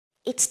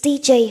It's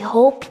DJ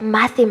Hope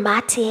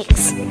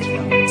Mathematics.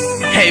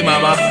 Hey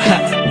mama,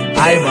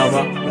 hi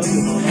mama.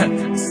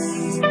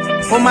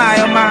 Oh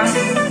my, oh my.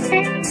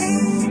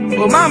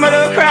 Oh mama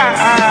don't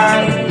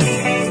cry.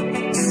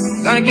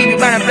 Gonna keep you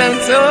by the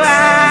flame so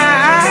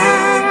high.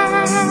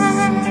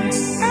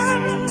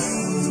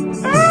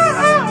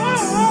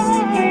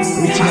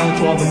 Reaching out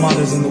to all the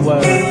mothers in the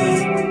world.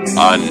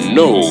 I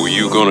know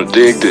you gonna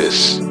dig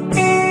this.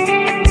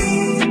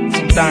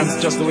 Sometimes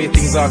it's just the way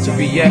things are to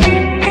be, yeah.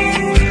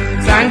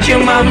 Thank you,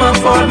 mama,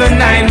 for the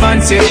 9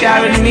 months you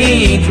carried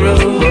me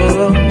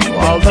through.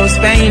 All those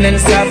pain and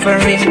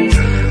suffering.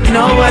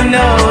 No one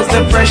knows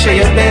the pressure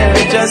you bear,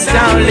 just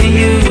only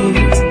you.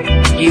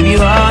 Give you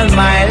all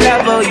my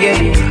love, oh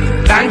yeah.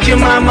 Thank you,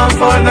 mama,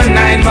 for the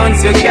 9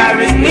 months you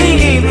carried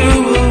me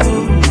through.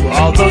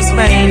 All those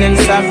pain and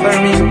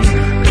suffering.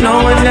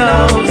 No one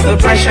knows the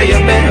pressure you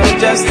bear,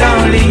 just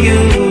only you.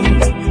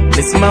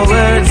 It's my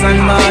words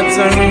and my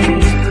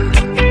offering.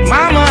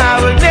 Mama,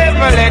 I will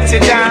never let you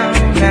down.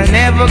 I'll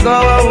never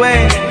go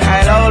away,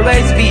 I'll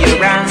always be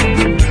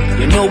around.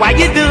 You know why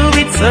you do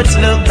it, such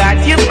love that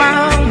you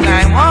found.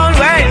 I'm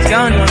always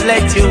gonna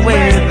let you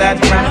wear that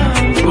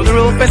crown. Through the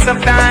roughest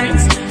of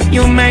times,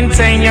 you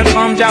maintain your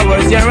calm, Jah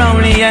was your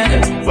only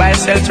end, while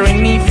sheltering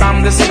me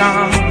from the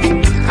storm.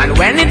 And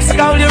when it's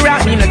cold, you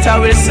wrap me in a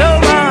towel so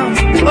warm.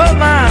 Oh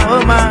my,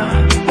 oh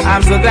my,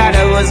 I'm so glad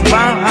I was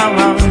born.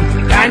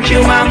 Thank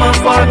you, mama,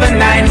 for the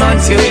 9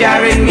 months you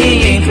carried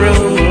me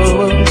through.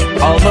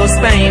 All those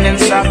pain and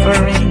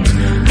suffering.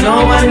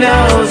 No one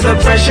knows the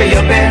pressure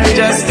you bear,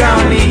 just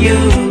only you.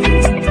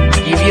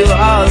 Give you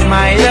all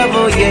my love,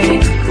 oh yeah.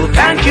 Well,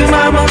 thank you,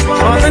 mama,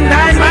 for the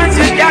 9 months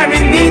you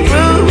carried me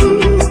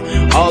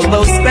through. All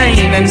those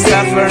pain and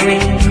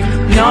suffering.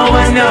 No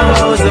one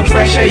knows the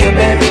pressure you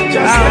bear,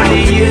 just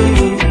only you.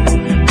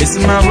 It's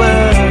my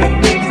word,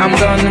 I'm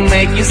gonna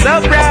make you so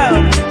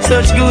proud.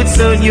 Such good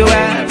soul you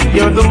have.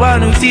 You're the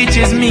one who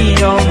teaches me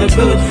all the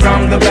good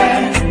from the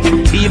bad.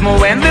 Even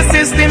when the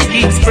system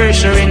keeps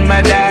pressuring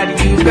my dad,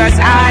 you got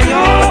high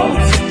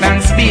hopes.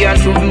 Thanks be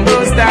unto the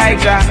Most High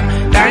Jah.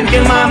 Thank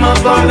you, mama,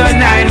 for the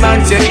 9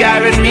 months you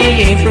carried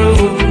me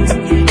through.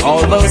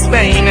 All those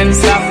pain and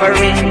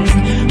suffering.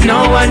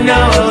 No one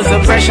knows the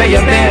pressure you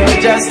bear,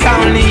 just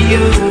only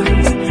you.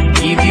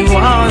 Give you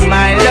all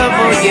my love,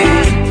 oh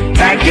yeah.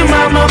 Thank you,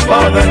 mama,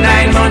 for the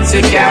 9 months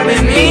you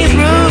carried me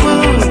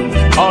through.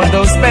 All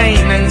those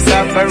pain and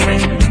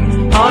suffering.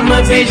 All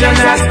my vision,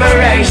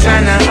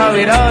 aspiration, I owe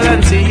it all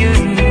unto you.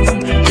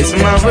 It's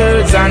my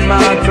words and my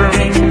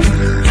offering.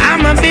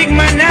 I'm a big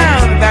man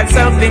now, that's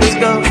how things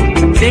go.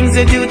 Things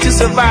you do to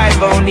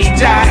survive, only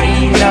Jah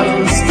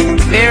knows.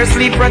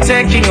 Fiercely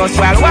protecting us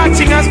while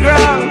watching us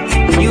grow.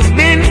 You've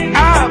been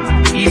up,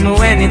 even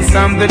when it's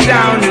on the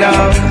down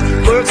low.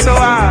 Work so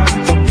hard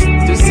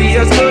to see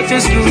us go to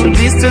school.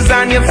 Blisters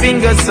on your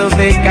fingers so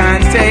they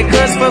can't take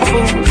us for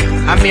food.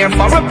 I'm here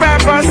for a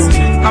purpose,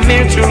 I'm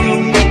here to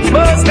rule.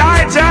 Most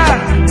High Jah,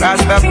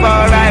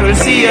 Rastafari will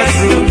see us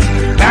through.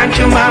 Thank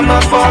you,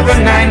 mama, for the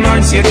 9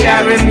 months you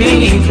carried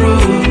me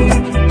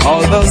through.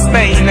 All those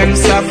pain and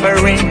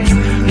suffering.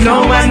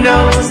 No one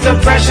knows the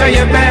pressure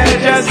you bear,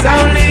 just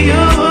only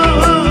you.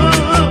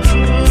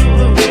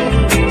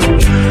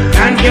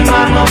 Thank you,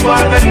 mama,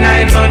 for the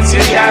 9 months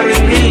you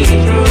carried me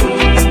through.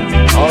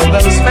 All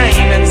those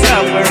pain and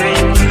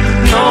suffering.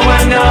 No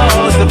one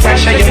knows the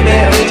pressure you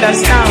bear,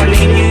 just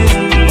only you.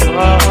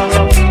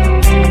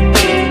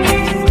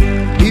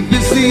 If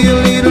you see a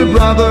little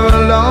brother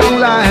along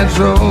life's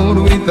road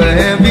with a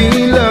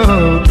heavy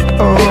load,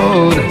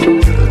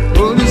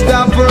 will you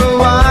stop for a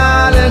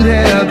while and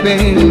help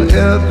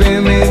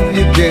him if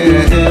you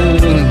can?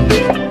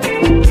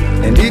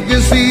 And if you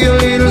see a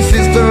little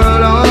sister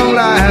along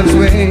life's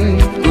way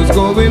who's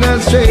going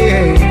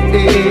astray,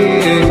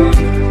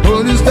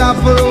 will you stop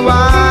for a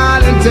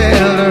while and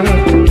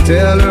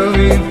tell her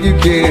if you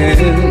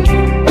can?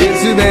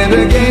 Yes, you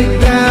better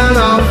get down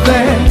off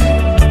that.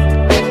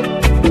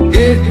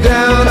 Get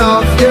down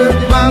off your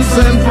fuss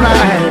and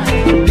pride.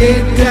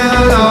 Get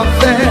down off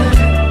that.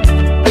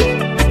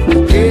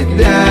 Get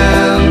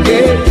down,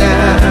 get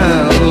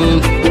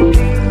down.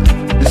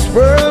 This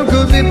world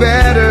could be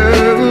better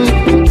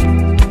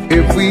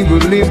if we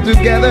would live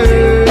together.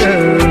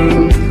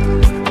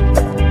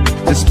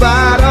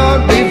 Despite our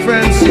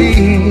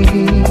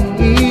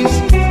differences,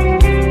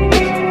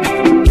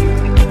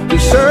 to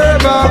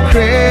serve our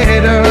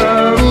Creator,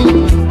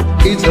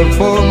 it's of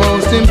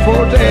foremost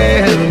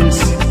importance.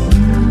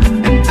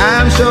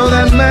 I'm sure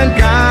that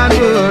mankind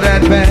would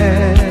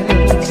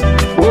advance.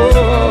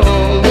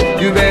 Oh,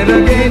 you better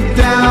get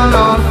down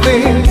off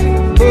it.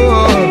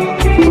 Oh,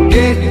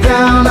 get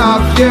down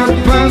off your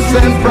fuss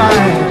and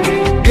pride.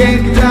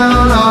 Get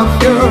down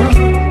off your.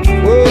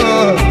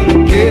 Oh,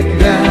 get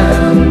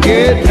down,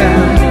 get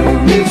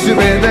down. Yes, you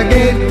better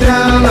get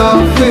down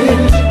off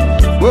it.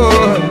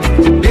 Oh,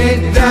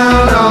 get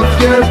down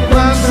off your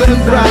fuss and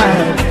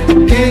pride.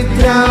 Get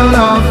down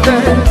off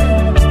that.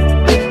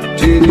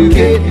 Till you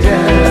get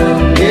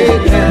down,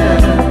 get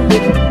down.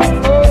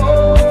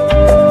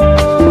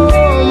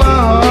 Oh, my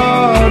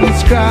heart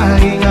is crying.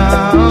 crying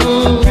out.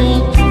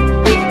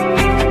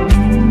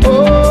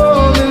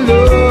 Only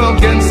love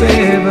can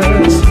save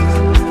us,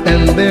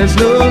 and there's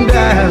no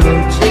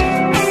doubt.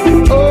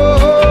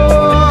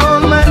 All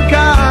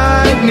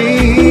mankind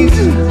needs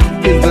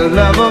is the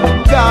love of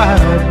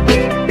God,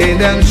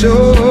 and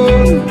sure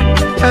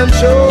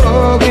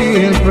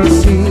we'll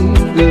proceed.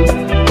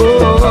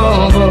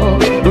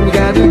 But we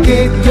got to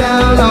get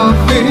down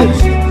off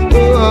it.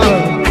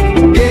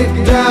 Get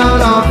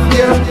down off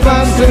your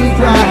fuss and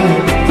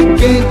pride.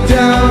 Get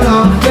down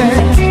off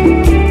that.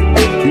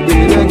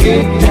 You better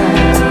get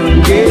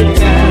down, get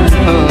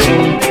down.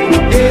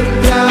 Get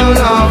down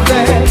off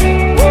that.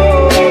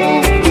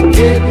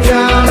 Get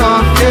down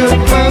off your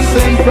fuss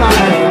and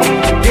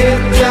pride. Get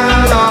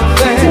down off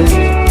that.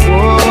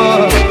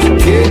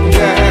 Get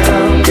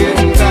down, get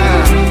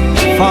down.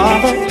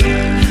 Father,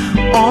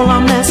 all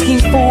I'm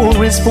asking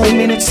for is 4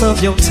 minutes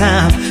of your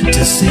time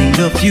to sing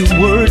a few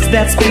words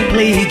that's been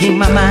plaguing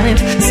my mind.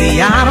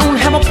 See, I don't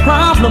have a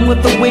problem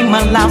with the way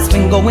my life's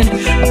been going,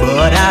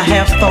 but I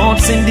have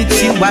thoughts, and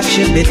it's you I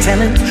should be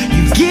telling.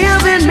 You've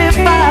given me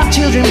 5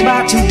 children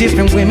by 2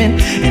 different women,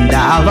 and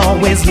I'll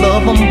always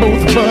love them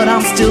both, but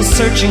I'm still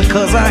searching,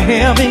 cause I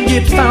haven't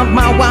yet found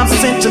my wife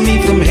sent to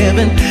me from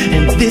heaven.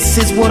 And this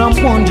is what I'm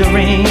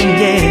wondering,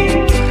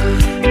 yeah.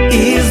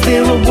 Is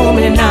there a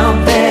woman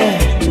out there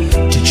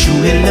to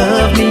truly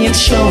love me and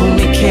show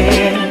me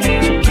care?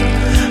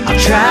 I've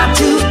tried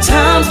 2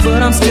 times,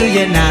 but I'm still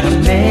yet not a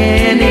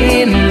man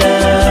in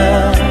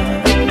love.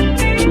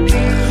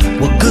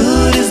 What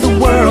good is the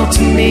world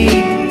to me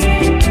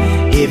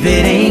if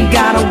it ain't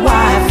got a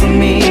wife for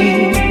me?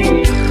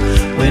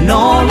 When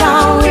all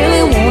I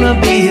really wanna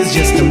be is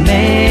just a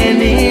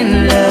man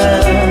in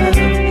love.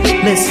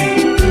 Listen,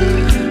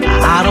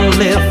 I don't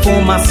live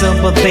for myself,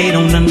 but they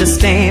don't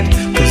understand.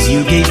 Cause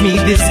you gave me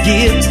this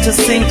gift to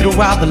sing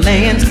throughout the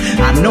land.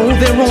 I know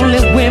they're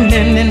only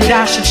women and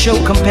I should show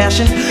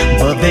compassion,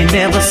 but they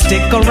never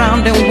stick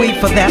around and wait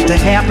for that to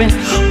happen.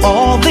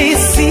 All they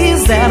see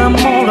is that I'm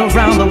all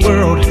around the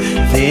world,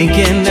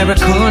 thinking every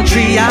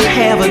country I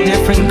have a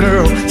different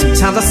girl.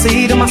 Sometimes I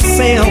say to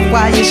myself,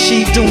 why is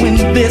she doing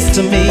this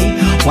to me?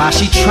 Why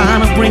she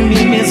trying to bring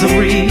me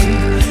misery?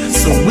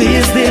 So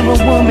is there a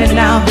woman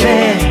out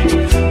there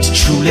to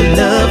truly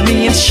love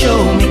me and show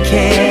me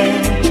care?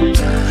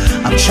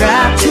 I've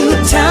tried 2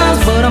 times,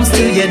 but I'm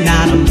still yet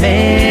not a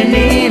man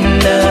in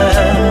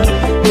love.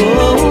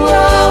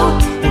 Oh,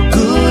 what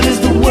good is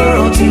the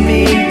world to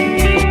me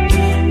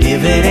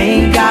if it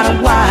ain't got a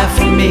wife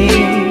for me?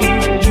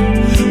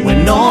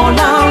 When all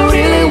I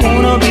really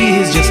wanna be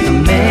is just a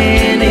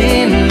man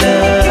in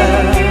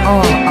love.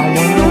 I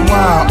wonder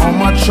why all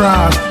my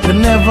tries could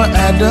never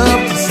add up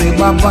to say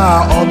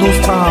bye-bye. All those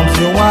times,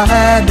 yo, I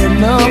had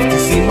enough to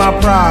see my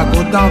pride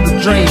go down the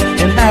drain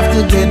and have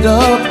to get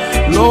up.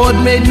 Lord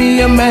made me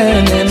a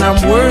man and I'm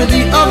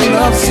worthy of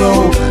love.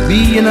 So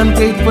being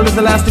ungrateful is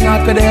the last thing I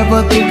could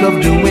ever think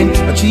of doing.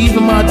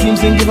 Achieving my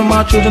dreams and giving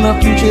my children a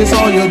future is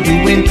all you're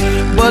doing.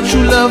 But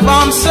true love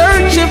I'm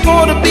searching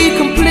for to be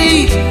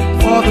complete.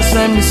 Father,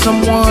 send me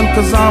someone,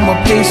 cause I'm a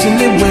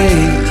patiently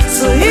wait.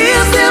 So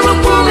is there a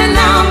woman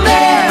out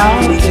there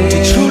to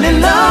truly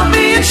love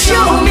me and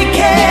show me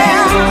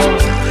care?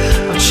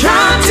 I've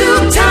tried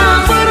 2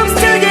 times, but I'm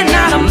still yet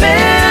not a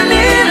man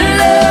in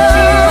love.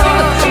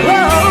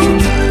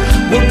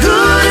 What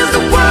good is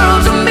the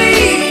world to me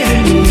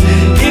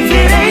if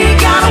it ain't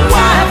got a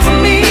wife for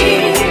me?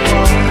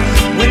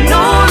 When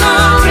all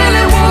I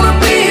really wanna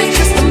be is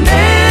just a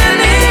man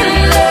in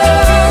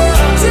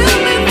love. Tell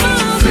me,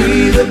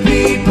 free the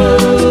people,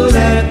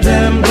 let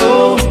them go.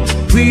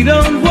 We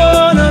don't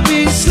wanna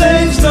be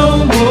slaves no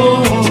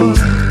more.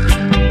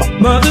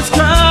 Mothers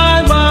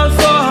cry while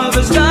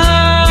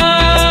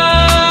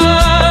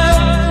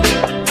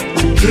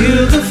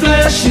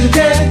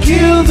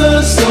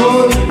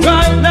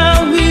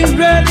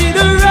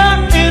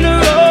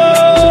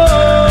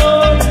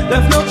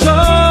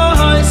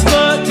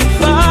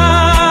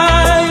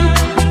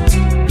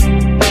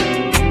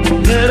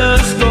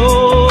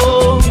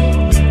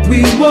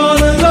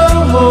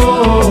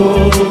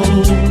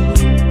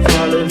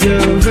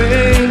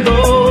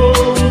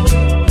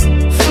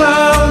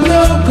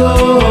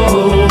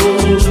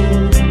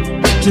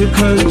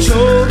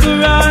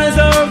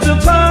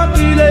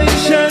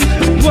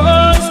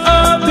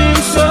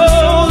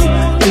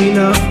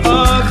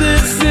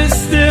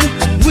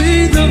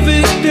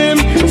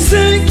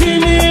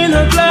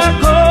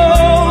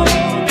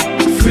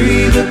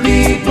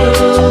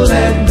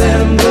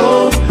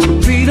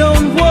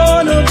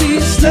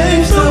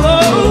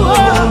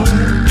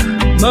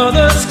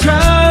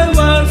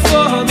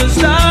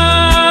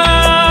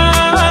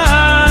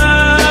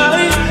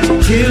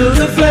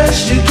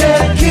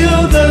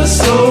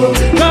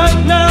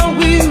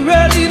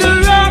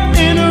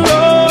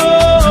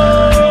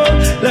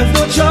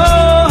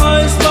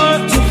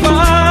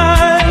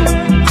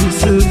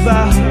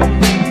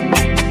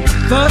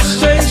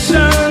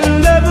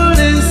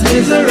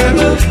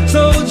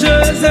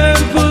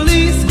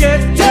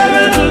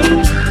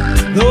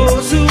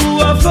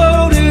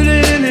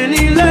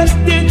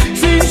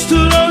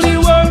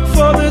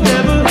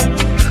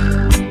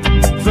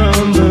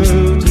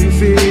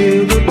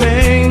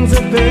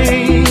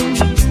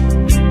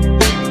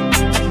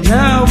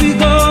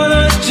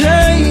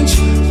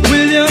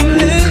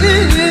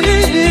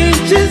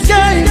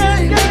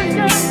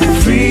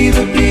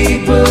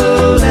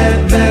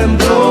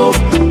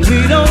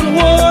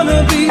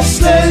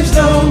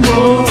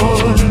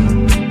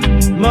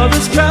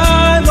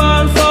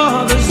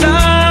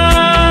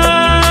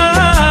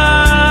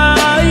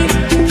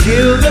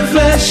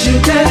yes, you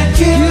can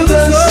kill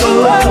the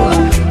soul.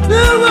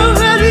 Never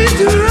ready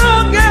to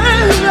rock and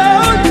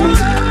roll.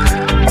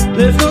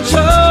 There's no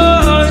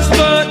choice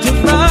but to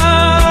fly.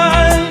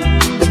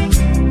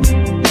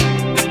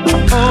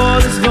 All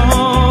is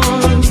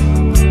gone,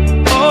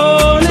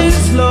 all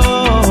is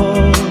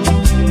lost.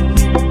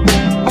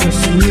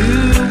 Just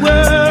new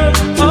world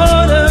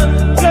order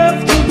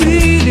left to be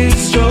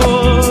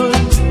destroyed.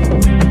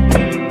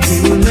 We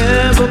will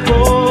never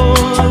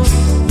pause,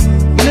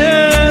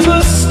 never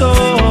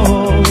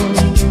stop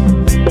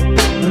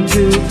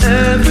until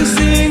every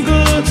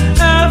single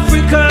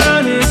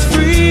African is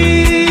free.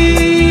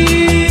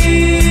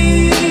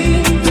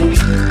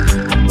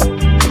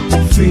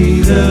 Free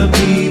the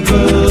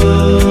people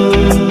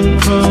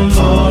from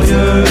all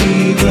your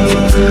evil.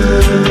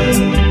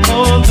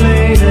 All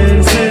plain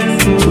and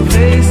simple,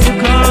 face the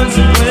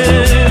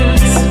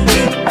consequence.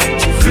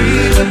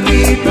 Free the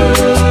people,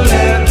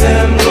 let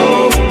them go.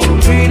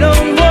 We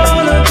don't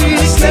wanna be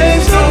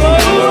slaves no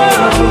more.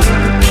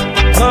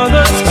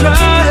 Mothers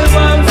cry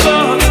one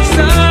father's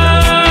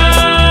time.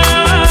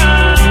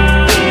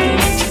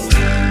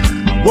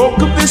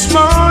 Woke up this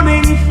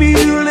morning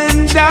feeling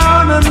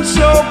down and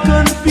so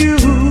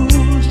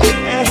confused.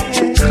 Yeah.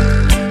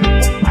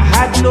 I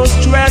had no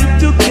strength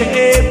to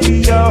carry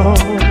on,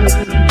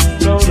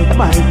 Lord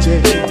Almighty.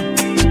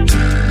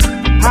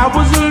 I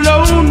was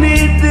alone,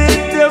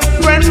 needed a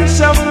friend,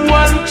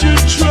 someone to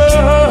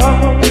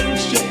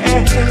trust.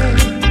 Yeah.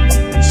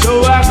 So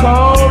I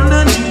called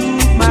unto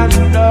my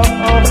Lord.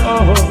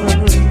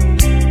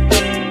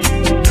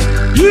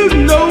 You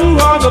know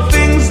all the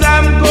things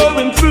I'm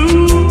going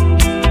through,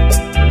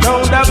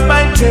 Lord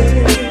Almighty.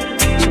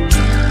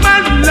 My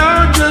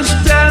Lord, just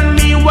tell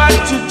me what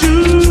to do.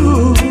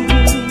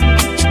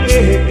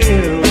 Yeah.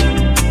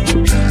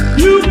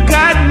 You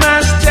guide my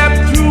step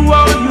through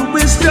all your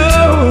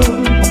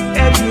wisdom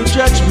and your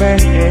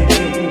judgment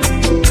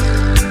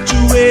to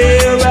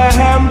where I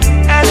am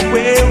and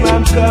where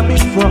I'm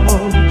coming from.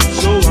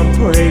 So I'm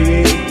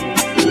praying,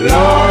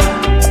 Lord,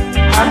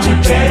 I'm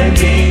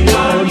depending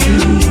on you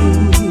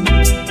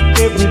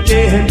every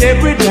day and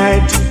every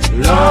night.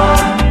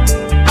 Lord,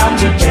 I'm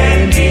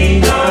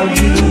depending on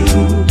you.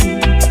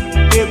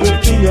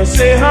 Everything I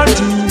say I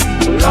do,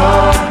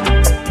 Lord,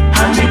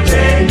 I'm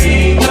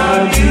depending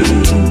on you.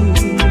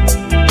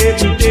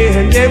 Every day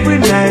and every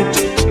night,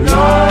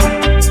 Lord,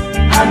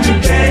 I'm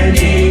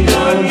depending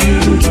on you.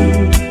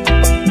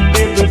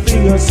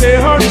 Everything I say I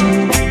do.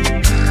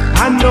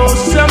 I know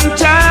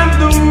sometimes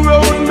the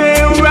road may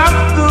rough,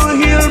 the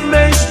hill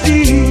may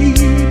steep.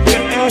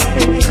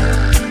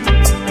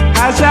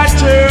 As I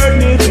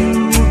journey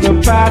through the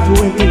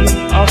pathway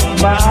of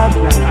my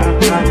life,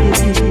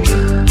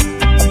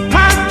 I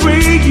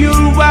pray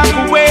you'll wipe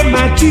away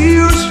my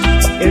tears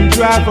and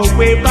drive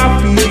away my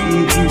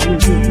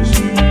fears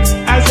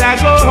as I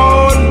go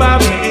on my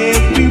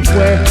merry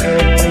way.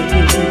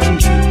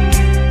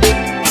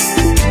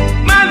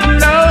 My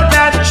Lord,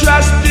 I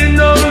trust in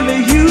only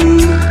you.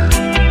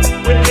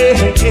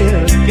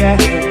 Yeah.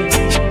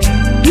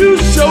 You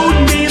showed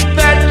me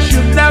that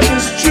your love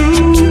is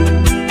true.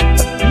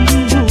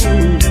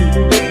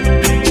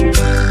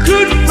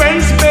 Good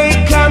friends may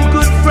come,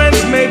 good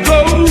friends may go.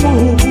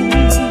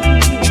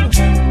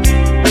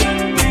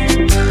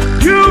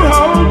 You're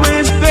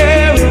always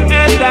there,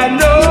 and I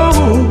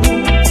know.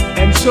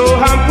 And so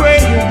I'm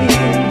praying,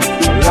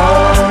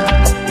 Lord,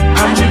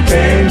 I'm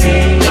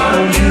depending on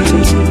you.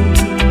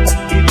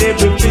 In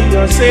everything I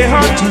say I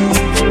do,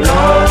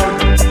 Lord,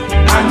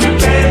 I'm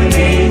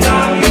depending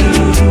on you.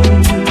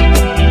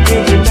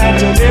 Every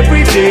night and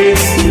every day,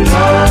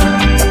 Lord,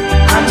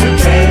 I'm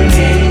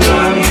depending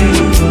on you.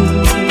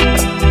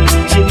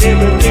 In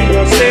everything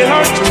I say I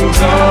do,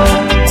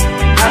 Lord,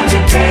 I'm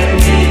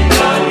depending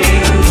on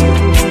you.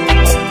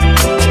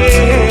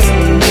 Yeah.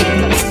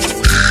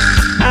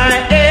 I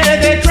hear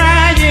them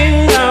crying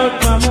out,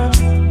 Mama.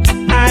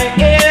 I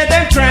hear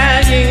them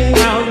crying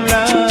out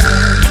loud.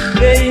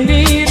 They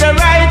need a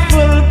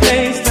rightful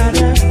place,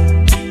 Dada.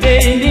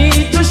 They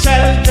need to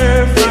shelter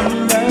from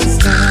the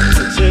sun.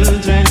 The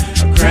children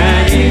are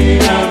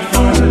crying out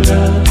for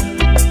love.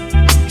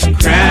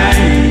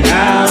 Crying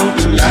out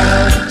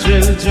loud.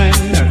 Children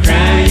are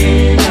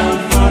crying out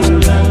for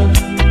love.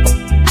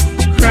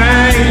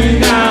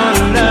 Crying out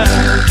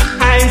loud.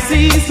 I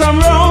see some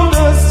round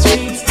the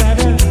streets,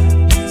 Dada.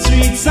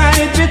 Street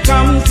side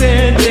becomes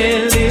their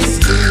daily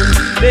school.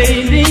 They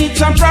need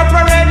some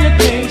proper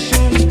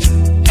education.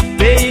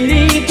 They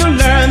need to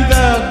learn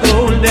the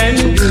golden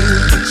rule.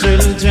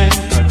 Children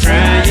are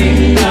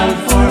crying out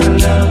for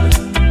love.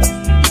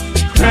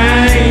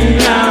 Crying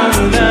out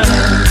love.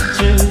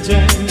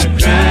 Children are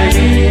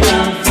crying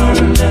out for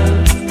love.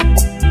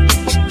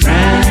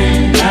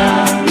 Crying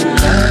out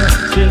love.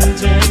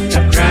 Children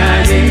are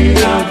crying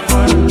out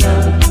for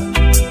love.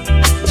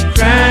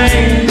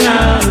 Crying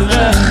out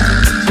love.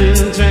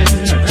 Children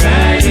are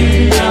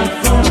crying out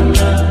for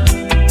love.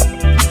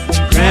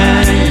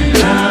 Crying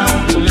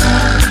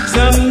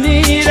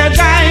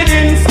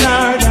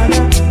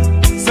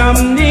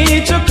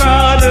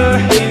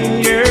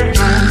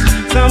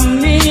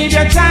need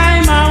your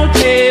time out,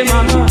 hey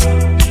mama.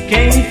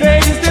 Can you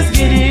face this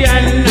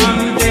Gideon on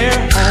their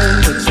own?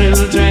 The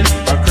children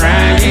are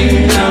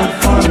crying out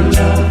for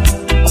love.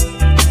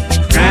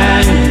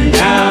 Crying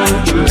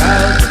out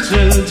loud. The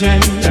children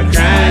are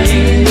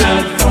crying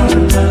out for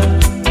love.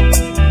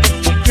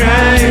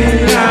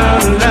 Crying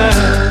out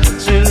loud. The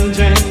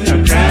children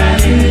are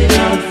crying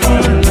out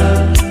for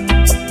love.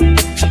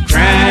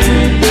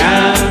 Crying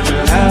out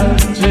loud.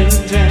 The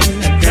children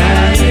are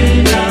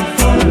crying out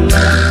for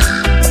love.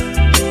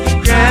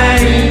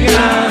 Crying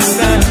out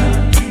loud.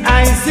 I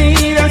see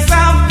the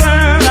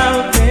suffering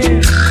out there.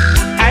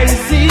 I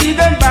see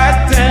the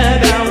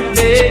battered out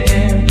there.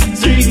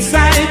 Street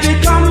side they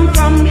come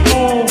from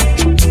home.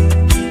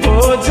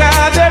 Oh,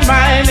 child, their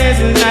mind is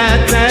not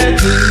that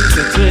deep.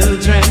 The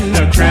children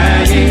are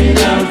crying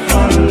out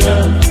for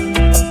love.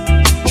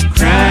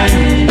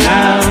 Crying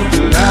out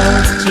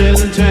loud.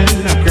 Children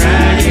are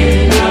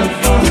crying out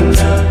for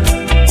love.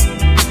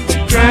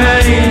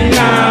 Crying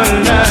out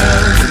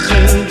loud.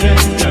 Children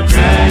are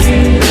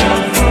crying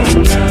out for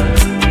love.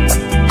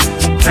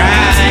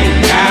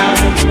 Crying out.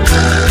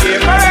 Yeah,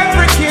 for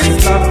every kid's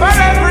love, for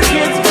every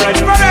kid's birth,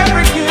 for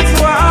every kid's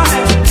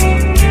wife.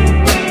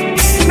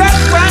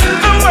 That's when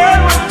the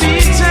world will be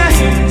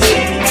changed.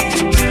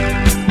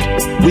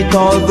 With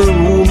all the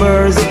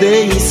rumors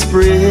they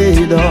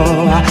spread,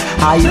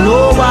 I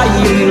know I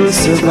will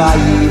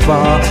survive.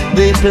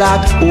 They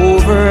plot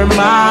over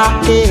my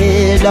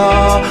head,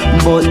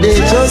 but they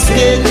just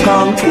can't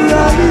conquer.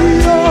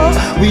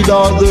 With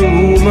all the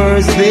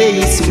rumors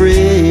they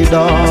spread,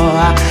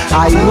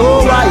 I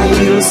know I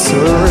will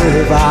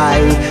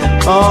survive.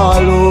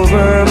 All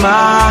over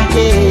my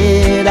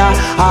head,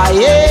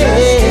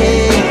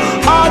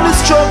 all the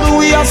struggle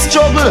we have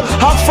struggle,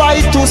 I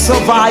fight to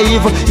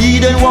survive. He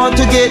didn't want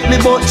to get me,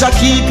 but Jah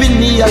keeping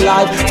me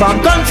alive. From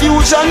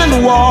confusion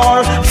and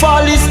war,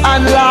 follies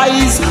and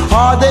lies,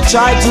 all they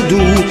try to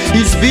do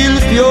is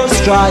build pure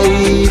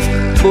strife.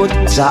 But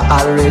Jah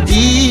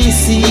already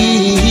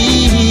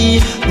see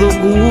the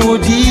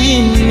good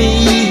in me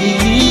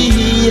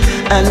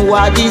and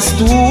what is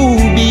to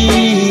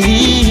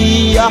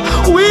be.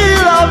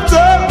 Will have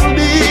told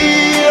me.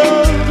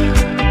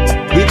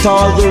 With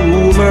all the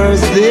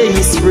rumors they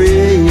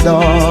spread,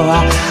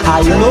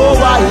 I know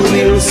I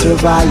will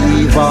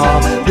survive.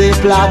 They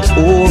plot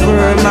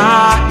over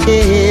my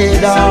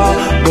head,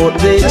 but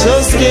they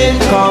just can't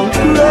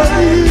conquer.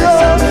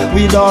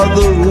 With all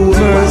the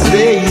rumors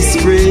they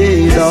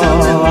spread,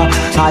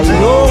 I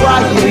know I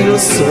will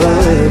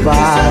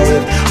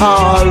survive.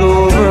 All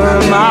over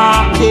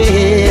my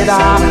head,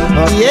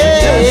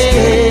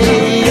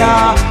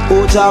 yeah.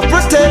 Oh, Jah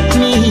protect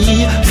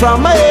me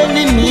from my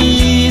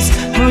enemies.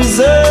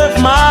 Preserve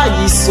my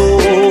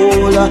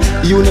soul.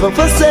 You never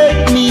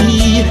forsake me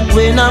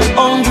when I'm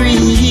hungry.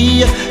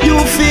 You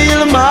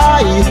fill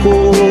my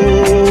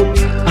hope.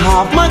 I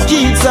have my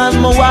kids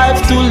and my wife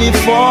to live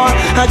for.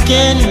 I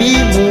can't be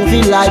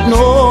moving like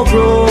no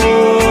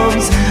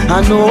brooms.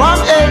 I know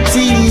I'm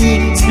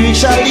healthy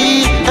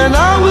spiritually, and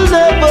I will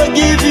never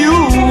give you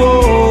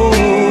hope.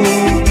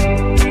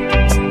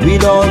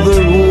 With all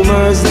the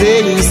rumors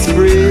they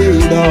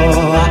spread,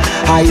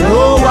 I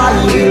know I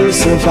will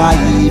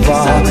survive.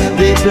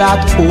 They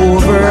plot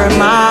over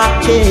my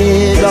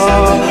head,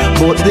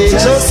 but they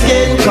just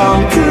can't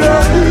conquer.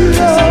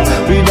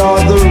 With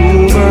all the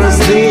rumors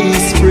they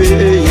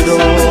spread,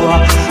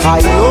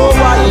 I know I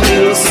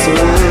will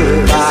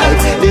survive.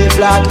 They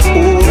plot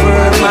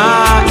over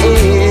my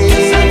head.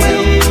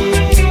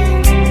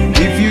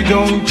 If you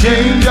don't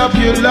change up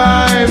your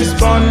life,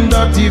 spun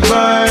dirty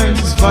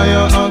vibes,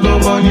 fire and go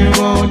burn you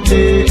all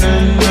day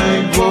and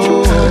night.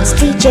 Whoa. It's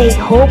DJ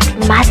Hope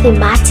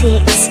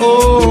Mathematics.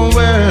 Oh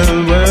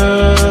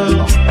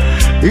well,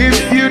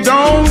 if you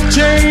don't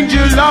change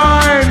your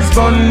life,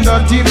 spun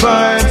dirty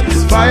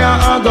vibes, fire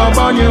and go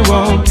burn you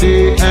all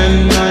day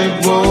and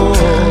night. Whoa,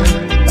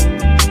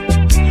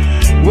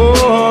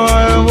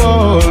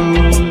 whoa,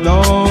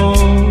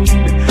 Lord,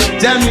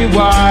 tell me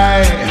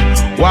why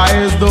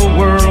is the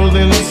world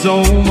in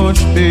so much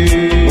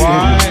pain?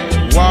 Why?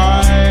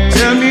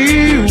 Tell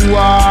me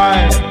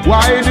why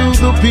do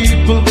the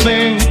people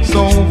think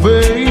so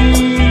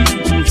vain?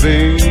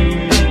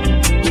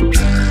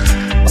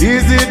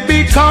 Is it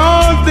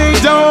because they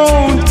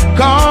don't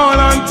call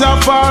on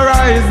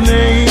Tafari's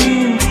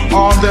name?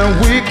 All their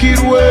wicked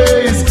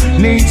ways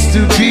needs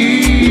to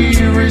be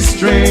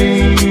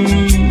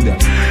restrained.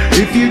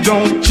 If you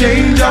don't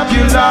change up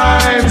your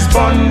lives,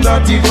 burn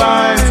dirty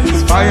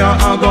vibes, fire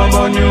and go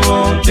burn you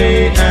all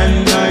day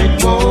and night,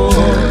 boy.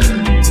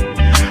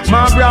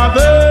 My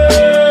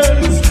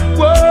brothers,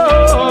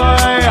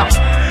 boy,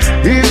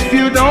 if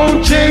you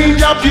don't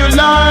change up your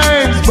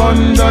lives,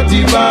 burn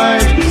dirty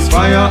vibes,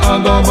 fire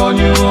and go burn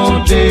you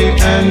all day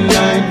and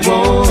night,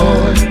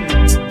 boy.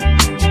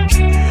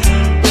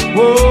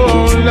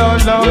 Whoa,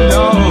 Lord, Lord,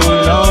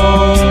 Lord,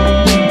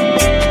 Lord.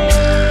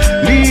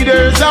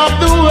 Leaders of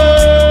the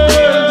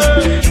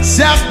world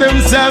set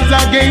themselves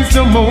against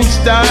the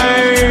Most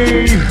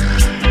High,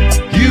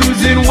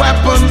 using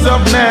weapons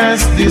of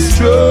mass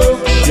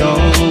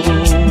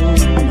destruction.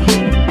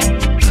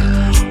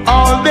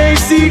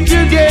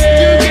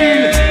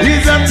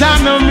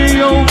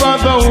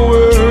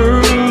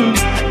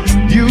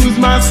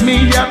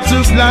 have to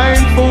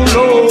blindfold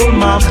all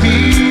my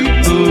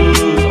people.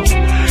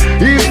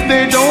 If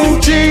they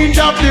don't change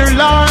up their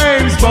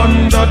lives,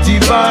 burn dirty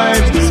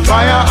vibes,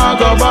 fire I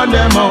go burn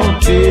them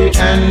out day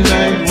and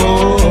night,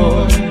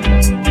 boy.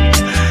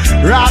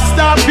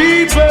 Rasta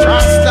people,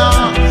 Rasta,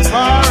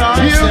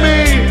 hear me.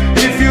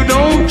 If you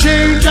don't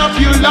change up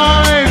your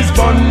lives,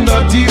 burn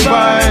dirty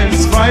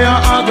vibes, fire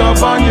I go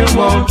burn you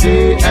out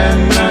day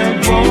and night,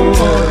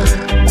 boy.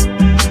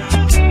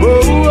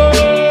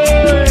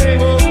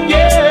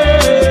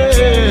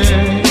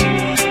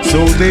 So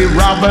they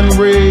rob and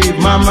rape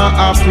Mama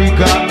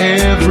Africa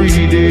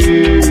every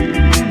day,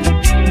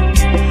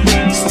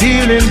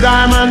 stealing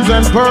diamonds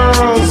and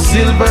pearls,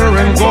 silver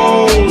and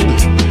gold,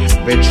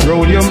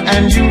 petroleum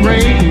and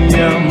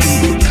uranium.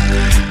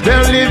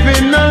 They're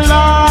living a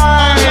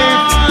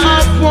life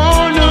of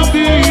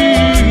wannabe.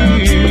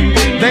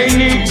 They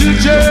need to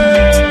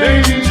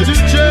change, need to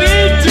change.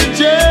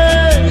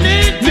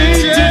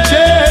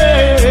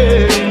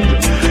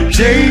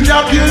 Change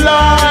up your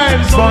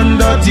lives, burn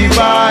dirty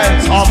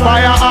vibes, or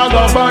fire I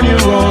go burn you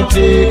all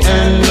day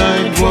and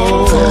night,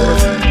 boy.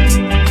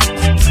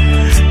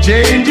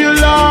 Change your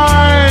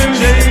lives,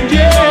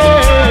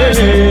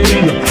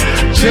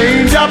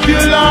 change up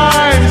your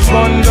lives,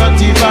 burn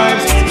dirty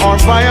vibes, or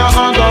fire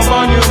I go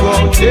burn you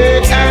all day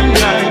and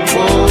night,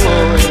 boy.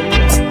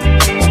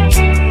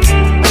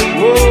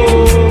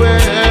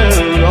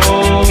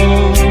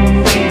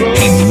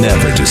 He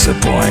never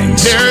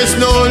disappoints. There's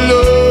no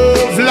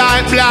love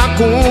like black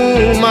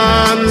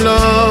woman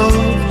love.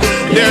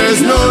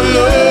 There's no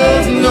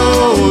love, no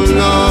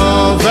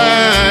love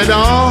at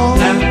all.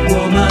 Black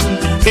woman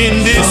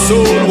in this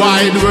whole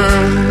wide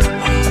world.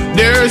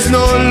 There's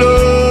no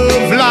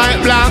love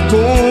like black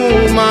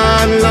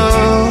woman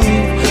love.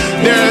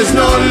 There's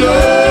no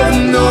love,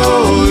 no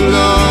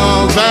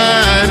love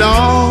at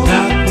all.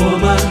 Black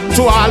woman,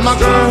 to all my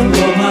girls,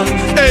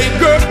 hey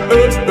girl,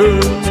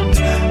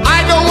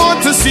 I don't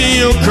want to see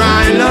you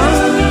cry,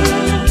 love.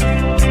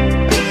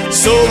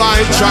 So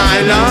I try,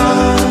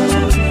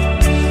 love,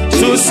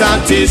 to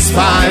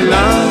satisfy,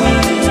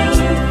 love.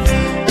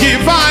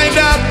 Give I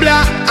the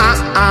black,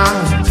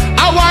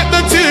 I want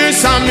the tears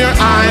from your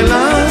eye,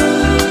 love.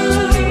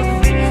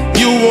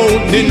 You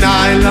won't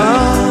deny,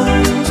 love.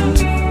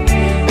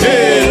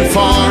 Hail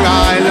for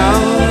I,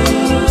 love.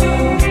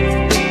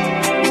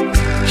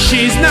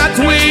 She's not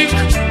weak,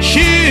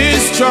 she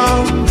is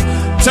strong.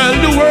 Tell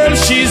the world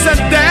she's a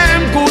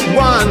damn good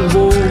one,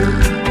 boy.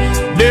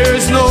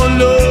 There's no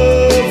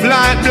love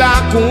like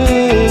black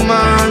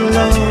woman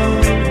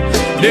love.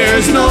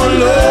 There's no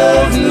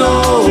love, no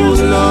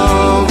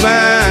love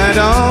at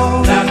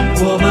all. Black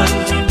woman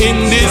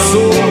in this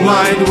whole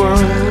wide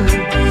world.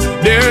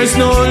 There's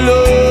no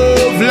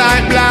love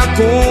like black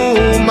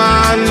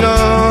woman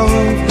love.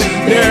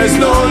 There's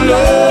no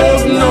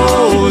love, no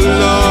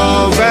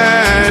love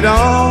at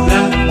all.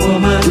 Black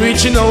woman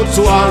reaching out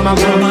to all my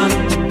woman.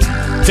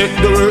 Take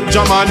the word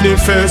Jah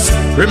manifest.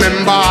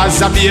 Remember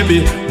as a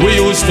baby we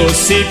used to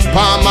sit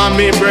palm on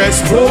me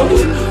breast.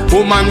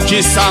 Woman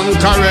kiss and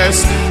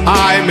caress.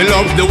 I me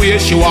love the way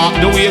she walk,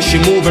 the way she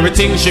move,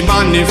 everything she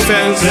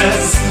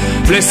manifests.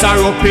 Bless her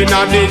up in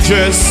a the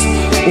dress.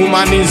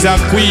 Woman is a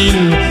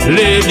queen,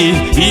 lady,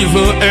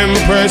 evil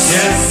empress.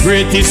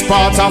 Greatest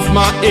part of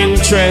my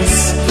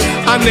interest.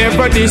 I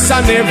never this,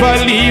 I never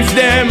leave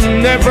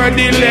them.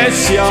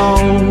 Nevertheless, yo,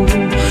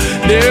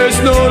 there's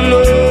no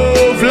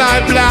love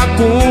like black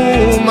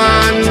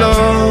woman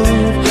love.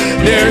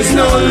 There's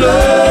no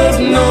love,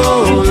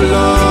 no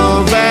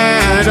love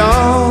at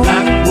all.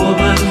 Black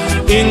woman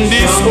in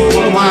this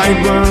whole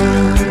wide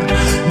world.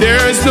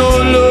 There's no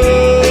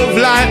love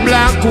like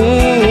black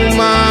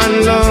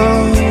woman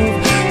love.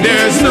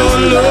 There's no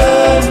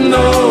love,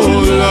 no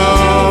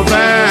love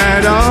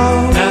at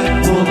all.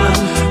 Black woman,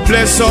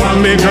 bless up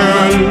me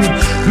girl.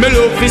 Me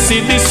love to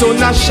see the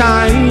sun a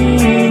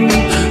shine.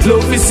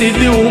 Love to see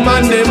the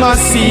woman them a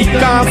seek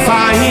and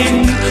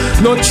find.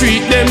 No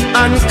treat them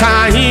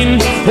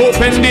unkind.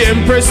 Open the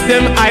empress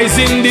them eyes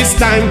in this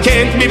time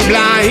can't be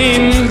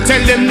blind.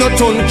 Tell them no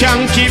tongue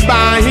can keep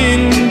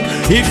buying.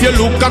 If you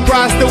look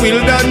across the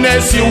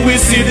wilderness you will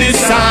see the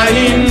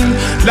sign.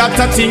 That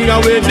a thing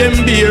away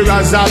them bear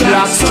as a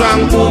black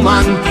strong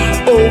woman.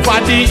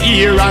 Over the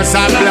year as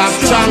a black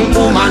strong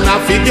woman. I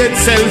forget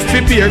self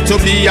prepared to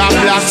be a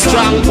black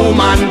strong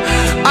woman.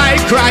 I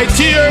cry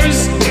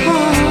tears.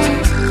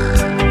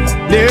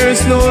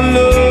 There's no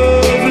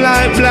love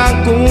like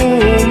black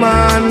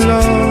woman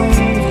love.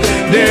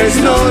 There's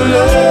no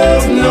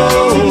love, no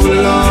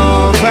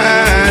love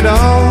at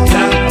all.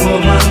 Black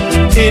woman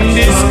in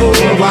this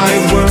whole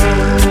wide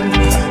world.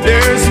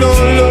 There's no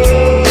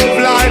love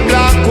like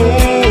black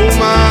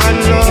woman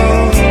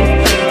love.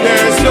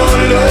 There's no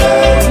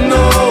love,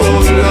 no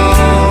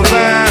love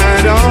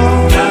at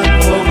all. Black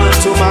woman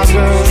to my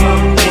girl.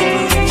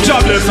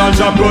 Jah bless and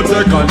Jah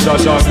protect and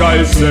Jah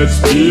guide set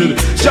speed.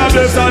 Jah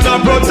bless and Jah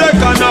protect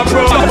and Jah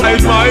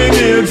provide my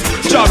needs.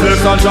 Jah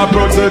bless and and Jah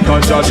protect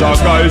and Jah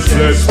guide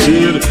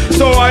speed.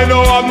 So I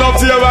know I'm not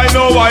fear, I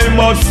know I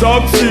must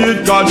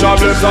succeed. God Jah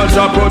bless and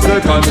Jah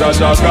protect and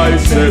Jah guide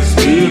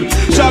speed.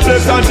 Jah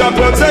bless and Jah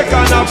protect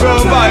and I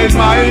provide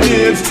my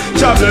needs.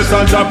 Jah bless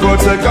and Jah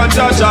protect and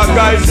Jah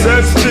guide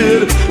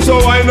speed. So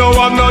I know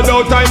I'm not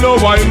out, I know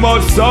I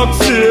must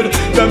succeed.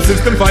 Them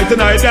system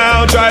fighting I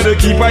down, try to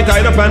keep I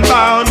tied up and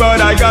bound, but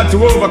I got to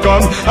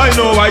overcome. I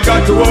know I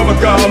got to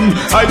overcome.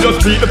 I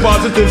just beat the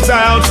positive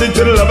sound, stick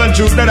to the love and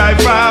truth that I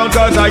found,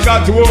 cause I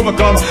got to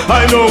overcome.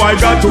 I know I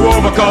got to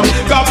overcome.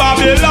 Cause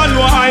Babylon,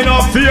 what I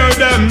not fear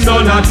them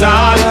none at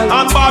all.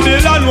 And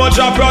Babylon, what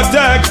Jah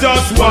protect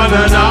us one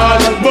and all.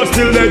 But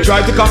still they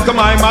try to conquer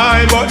my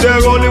mind, but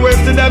they're only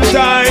wasting them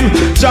time.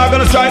 Jah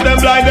gonna strike them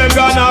blind, them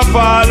gonna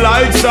fall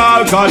like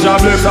salt. Cause Jah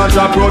bless and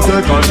Jah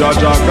protect and Jah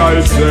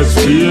guide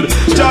speed.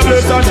 Jah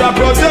bless and Jah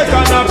protect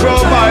and I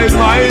provide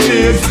my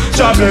needs.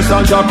 Jah bless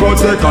and Jah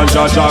protect and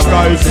Jah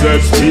guide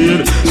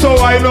speed. So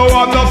I know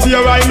I'm not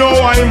fear, I know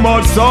I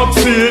must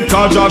succeed.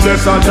 Cause Jah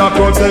bless and Jah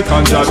protect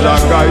and Jah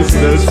guide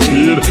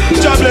speed.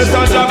 Jah bless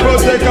and Jah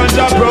protect and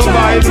Jah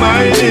provide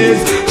my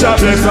needs. Jah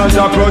bless and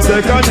Jah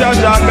protect and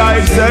Jah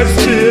guide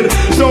speed.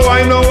 So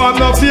I know I'm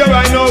not fear,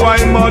 I know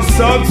I must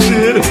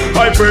succeed.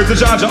 I pray to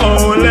Jah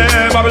only.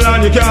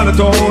 Babylon, you can't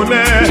atone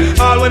me.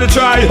 All when you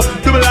try,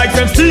 do me like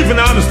St. Stephen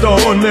on the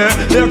stone.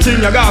 They're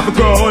king, you got for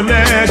crown.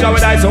 Jah will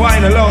die so I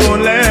ain't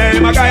lonely.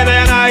 My guy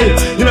and I,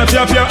 you know,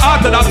 fear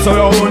orthodox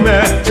around me.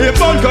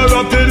 If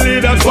uncorrupted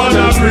leaders, fun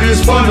a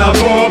priest, fun a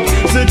pope.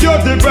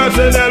 Security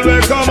personnel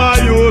will come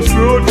and use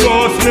brute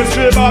force.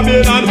 Mystery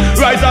Babylon,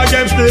 rise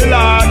against the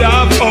Lord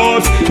of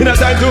hosts. In a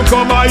time to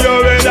come and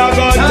you're in a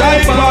gun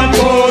type and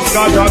post.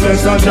 Cause Jah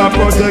bless and Jah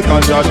protect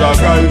and Jah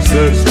guide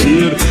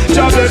speed.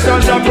 Jah bless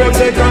and Jah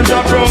protect and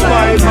Jah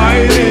provide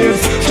my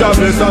needs. Jah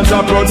bless and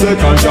Jah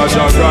protect and Jah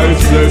guide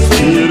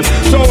speed.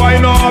 So I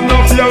know I'm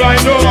not fear, I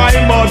know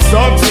I must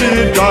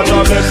succeed. Cause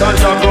Jah bless and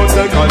Jah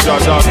protect and Jah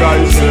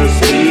guide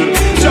speed.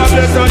 Jah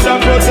bless and Jah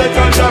protect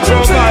and Jah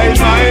provide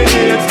my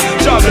needs.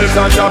 Jah bless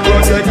and Jah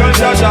protect and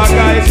Jah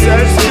guide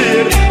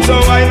speed. So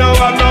I know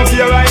I'm not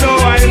fear, I know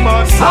I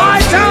must succeed. I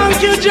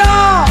thank you,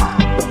 Jah,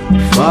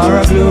 for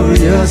a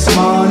glorious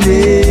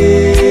morning.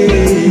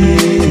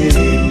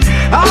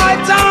 I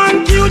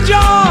thank you,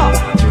 Jah,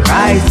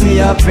 rise me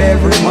up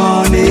every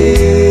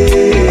morning.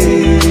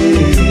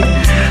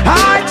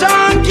 I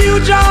thank you,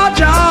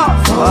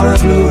 Jah, for a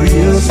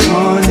glorious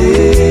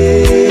morning.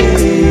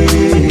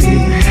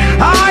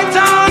 I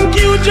thank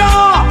you,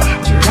 Jah,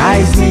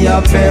 rise me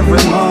up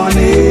every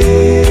morning.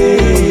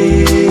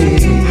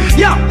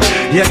 Yeah,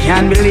 you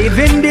can believe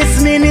in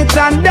this minute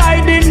and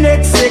die the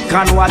next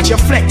second. Watch your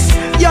flex,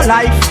 your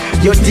life,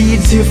 your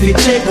deeds you fi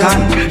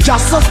taken.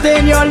 Just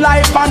sustain your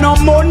life and no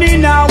money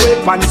now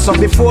weapon. So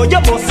before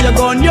you bust your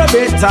gun, you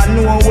better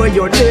know where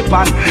you're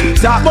depend.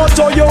 Talk about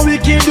how you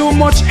wicked do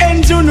much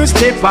engine you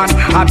step on.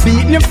 I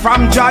beat him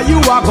from Jah, you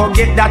a go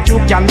get that you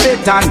can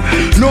bet on.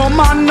 No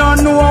man no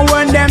know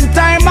when them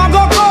time a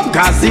go come.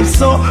 Cause if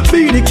so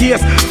be the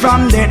case,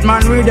 from that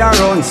man with a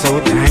run. So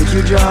thank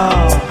you,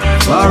 Jah,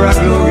 for a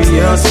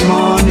glorious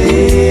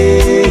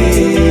morning.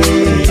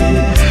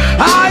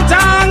 I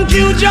thank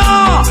you,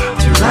 Jah,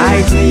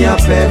 rise me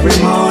up every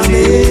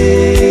morning.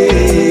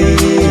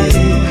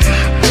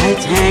 I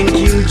thank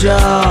you,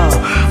 Jah,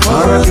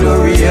 for a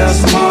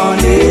glorious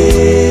morning.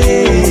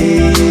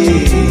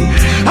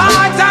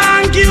 I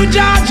thank you,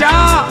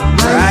 Jah,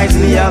 rise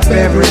me up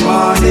every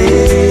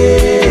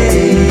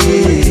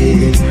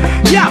morning.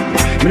 Yeah,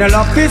 me no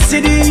love to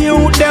see the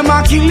youth, them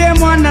a kill them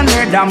one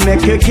another,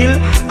 make you kill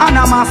and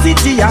I'm a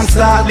city and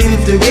start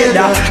live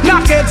together.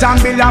 Knock it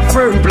and build a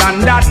firm plan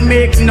that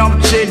make no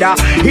cheddar.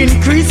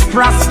 Increase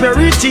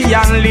prosperity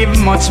and live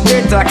much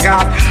better.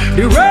 Cause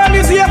the world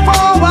is here for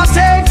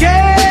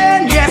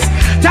overtaking. Yes,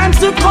 time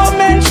to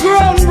commence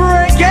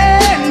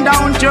groundbreaking.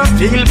 Don't you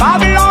feel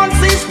Babylon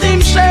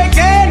system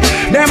shaking?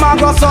 Them a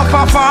go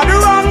suffer for the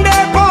wrong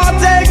they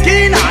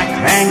partaking. I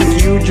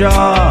thank you,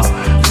 Jah,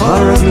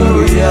 for a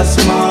glorious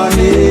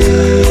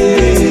morning.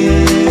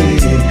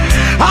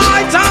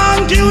 I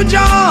thank you,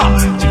 Jah,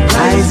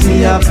 rise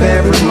me up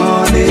every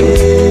morning.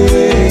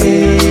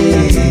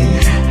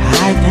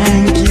 I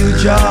thank you,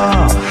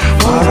 Jah,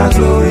 for a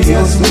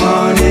glorious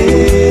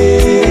morning.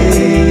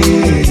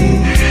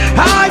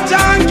 I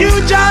thank you,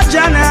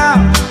 Jah,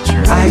 now,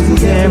 rise me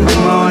every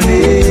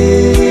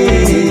morning.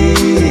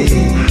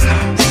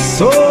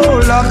 So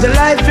love the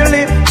life you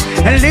live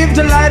and live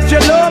the life you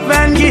love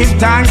and give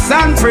thanks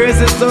and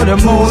praises to the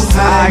Most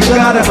High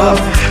God above.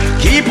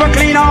 Keep a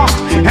clean heart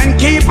and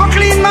keep a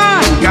clean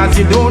mind, cause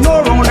you don't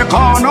know around the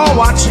corner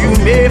what you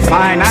may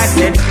find. I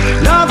said,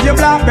 love your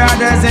black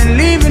brothers and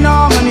live in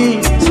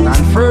harmony.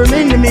 Stand firm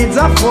in the midst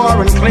of war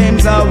and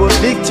claims our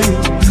victory.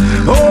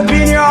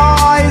 Open your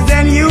eyes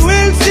and you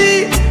will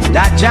see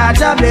that Jah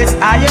bless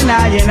I and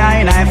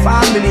I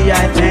family.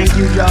 I thank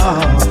you,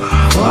 Jah,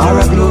 for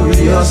a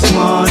glorious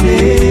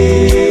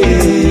morning.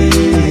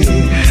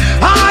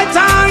 I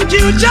thank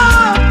you,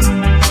 Jah,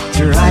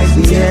 to rise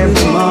me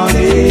every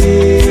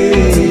morning.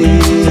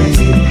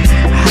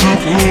 I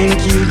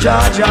thank you,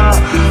 Jah Jah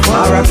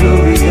for a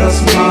glorious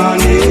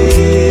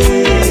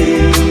morning.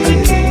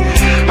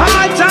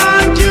 I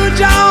thank you,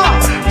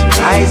 Jah, to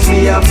rise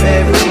me up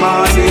every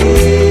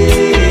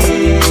morning.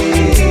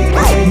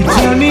 You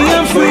tell me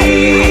I'm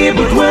free,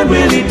 but when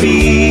will it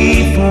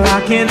be? For I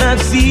cannot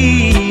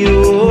see,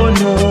 oh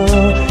no.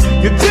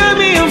 You tell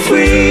me I'm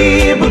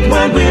free, but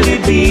when will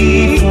it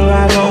be? For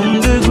I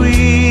don't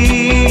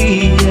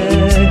agree,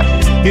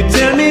 yeah. You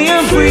tell me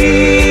I'm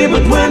free,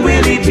 but when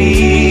will it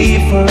be?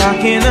 For I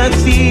cannot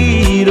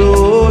see it,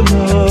 oh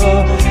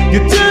no. You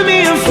tell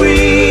me I'm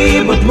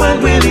free, but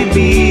when will it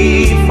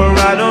be? For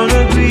I don't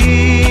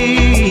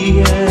agree,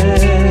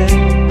 yeah.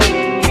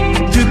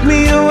 Took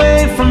me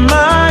away from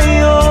my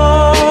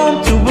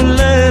home to a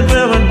land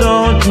where I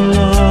don't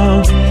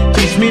belong.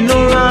 Teach me no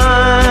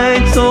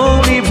right,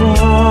 only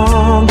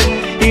wrong,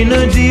 in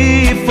a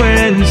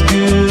different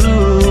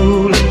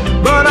school.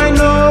 But I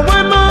know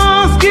I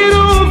must get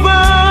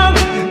over,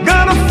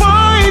 gotta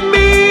find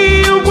me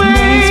a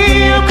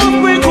way. I must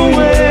break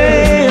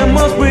away, I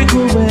must break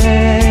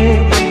away.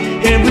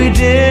 Every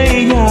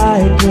day I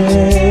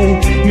pray.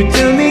 You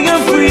tell me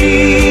I'm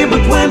free,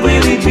 but when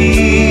will it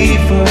be?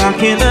 For I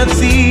cannot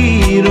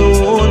see it,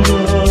 oh no.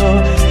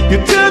 You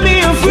tell me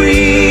I'm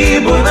free,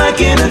 but I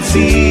cannot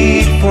see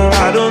it, for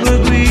I don't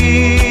agree.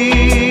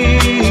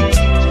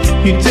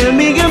 You tell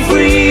me I'm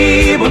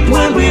free, but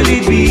when will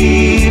it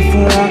be?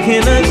 For I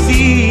cannot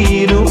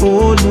see it,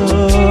 oh no.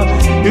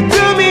 You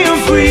tell me I'm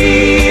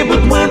free,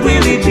 but when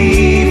will it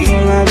be?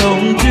 For I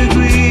don't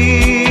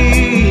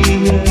agree,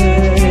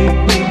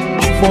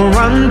 yeah.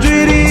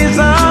 400 years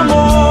or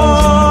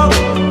more,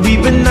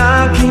 we've been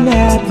knocking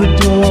at the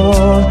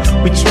door.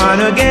 We're trying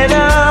to get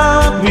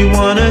out, we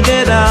wanna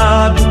get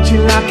out, but you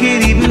lock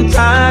it even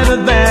tighter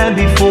than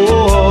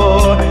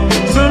before.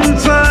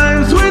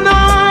 Sometimes when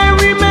I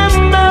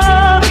remember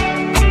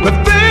the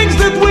things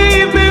that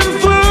we've been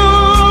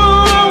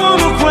through, I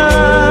wanna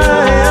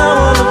cry,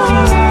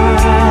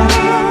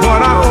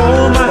 but I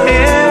hold my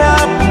head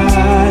up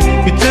high.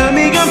 You tell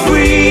me I'm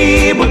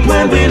free, but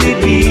when will it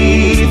be?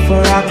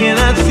 For I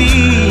cannot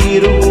see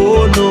it,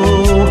 oh no.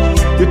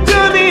 You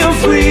tell me I'm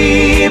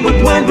free, but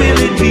when will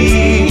it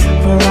be?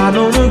 For I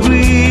don't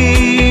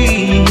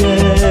agree,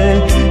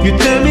 yeah. You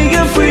tell me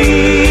I'm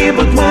free,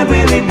 but when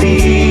will it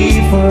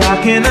be? For I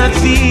cannot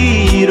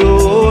see it,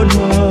 oh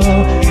no.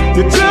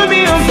 You tell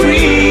me I'm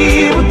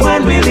free, but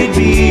when will it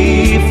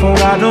be? For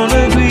I don't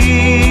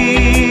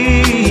agree,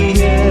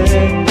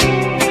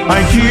 yeah.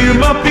 I hear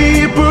my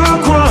people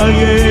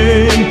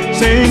crying,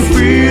 saying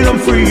freedom,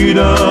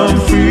 freedom,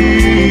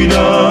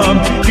 freedom.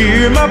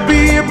 Hear my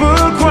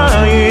people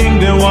crying,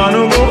 they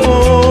wanna go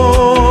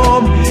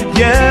home,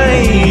 yeah,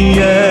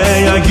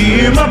 yeah. I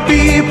hear my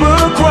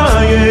people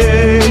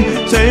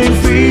crying, saying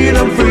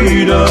freedom,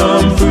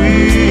 freedom,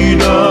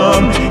 freedom.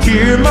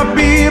 Hear my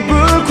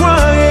people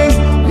crying,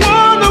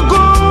 wanna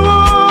go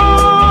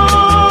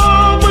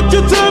home. But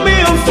you tell me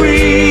I'm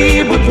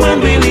free, but when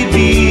will it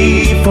be?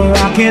 For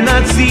I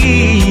cannot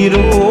see it,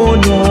 oh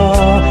no.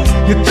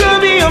 You tell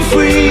me I'm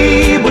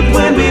free, but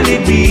when will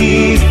it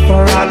be?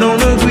 For I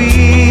don't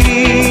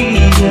agree,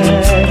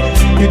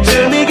 yeah. You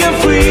tell me I'm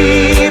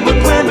free, but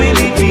when will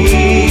it be?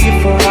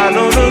 For I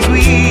don't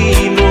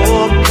agree, no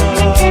more.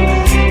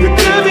 You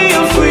tell me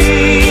I'm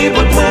free,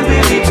 but when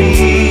will it be?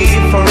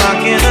 For I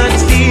cannot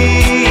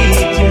see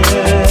it,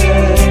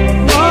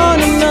 yeah.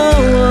 Wanna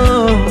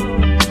know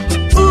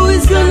who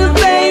is gonna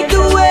pave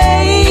the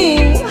way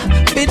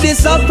with the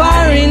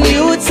suffering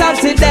youths of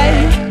today?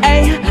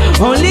 Ay,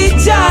 only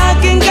Jah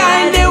can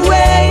guide the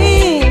way.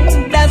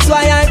 That's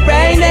why I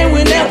pray they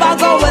will never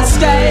go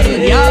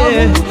astray. Yo,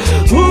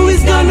 who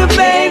is gonna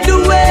pave the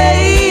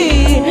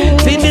way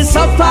for the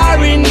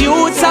suffering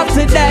youths of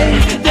today?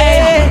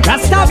 Hey,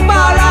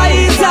 Rastafari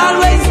is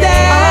always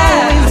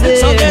there.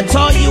 So get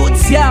all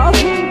youths, yo.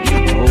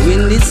 Oh,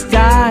 in this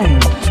time,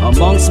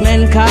 amongst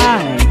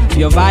mankind,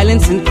 pure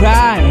violence and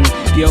crime,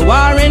 pure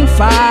war and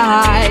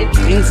fight,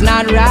 things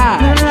not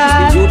right.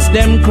 The youths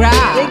them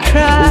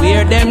cry, we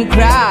hear them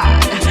cry,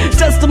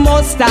 just the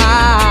most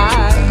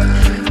time.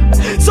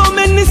 So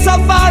many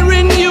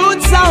suffering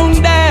youths out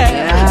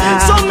there,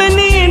 so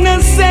many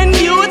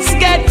innocent youths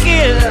get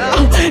killed.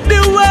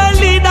 The world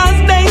leaders,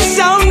 they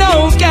show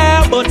no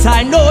care, but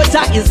I know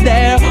Jah is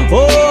there.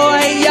 Oh,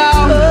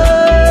 yeah.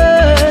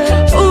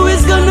 Who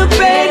is gonna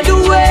pave the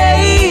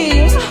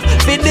way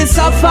for the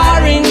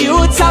suffering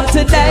youths of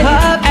today?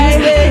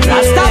 Hey,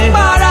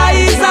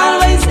 Rastafari is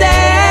always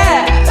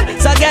there,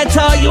 so get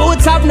all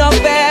youths have no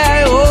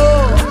fear. Oh,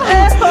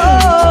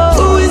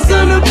 who is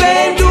gonna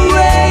pave the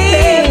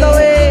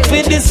way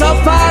for the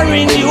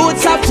suffering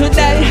youths of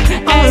today?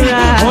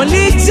 Hey,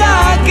 only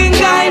Jah can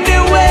guide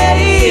the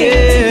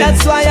way.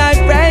 That's why I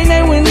pray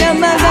they will never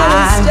go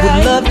astray. I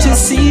would love to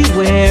see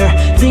where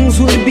things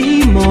will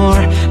be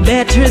more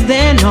better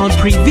than all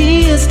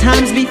previous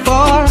times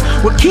before,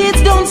 where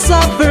kids don't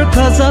suffer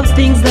cause of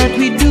things that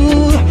we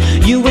do.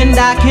 You and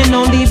I can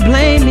only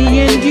blame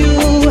me and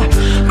you.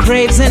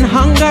 Craves and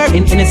hunger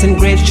in innocent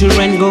graves,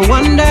 children go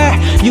under.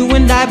 You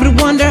and I would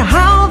wonder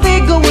how they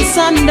go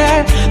asunder.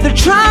 They're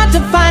trying to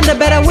find a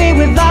better way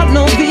without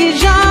no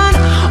vision.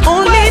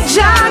 Only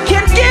Jah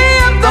can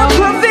give the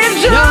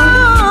provision.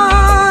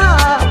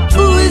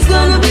 Who is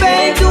gonna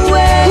pave the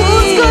way?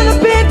 Who's gonna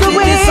pave the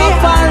way? This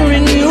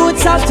suffering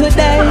youths of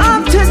today.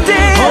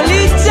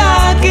 Only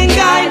Jah can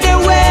guide the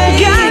way.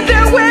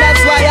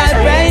 That's why I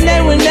pray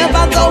they will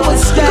never go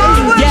astray.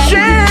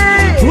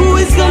 Who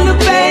is gonna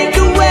pave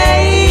the way?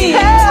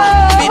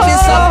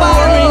 This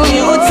suffering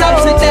youths of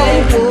today.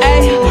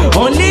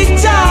 Only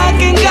Jah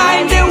can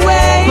guide the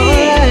way.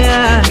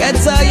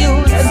 That's how you.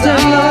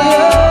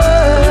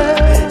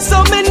 So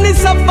many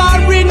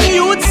suffering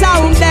youths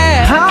out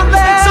there.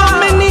 So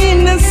many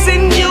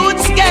innocent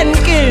youths get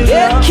killed.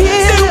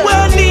 The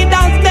world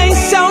leaders, they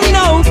show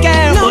no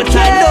care. But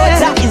I know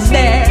Jah is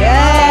there.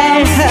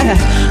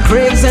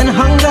 Craves and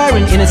hunger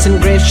and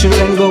innocent grave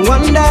children go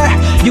under.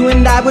 You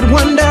and I would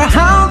wonder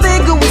how they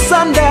go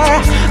asunder.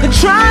 They're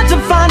trying to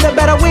find a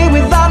better way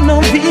without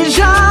no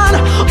vision.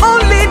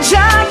 Only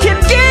Jah can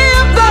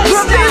give the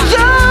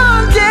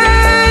provision.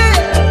 Yeah.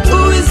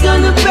 Who is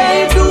gonna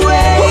pave the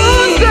way?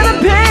 Who's gonna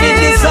pave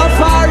the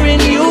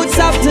suffering youths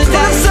of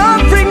today?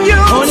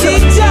 Only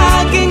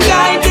Jah can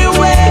guide the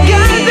way.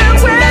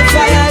 That's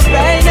why I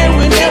pray they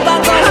will never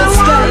go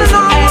astray.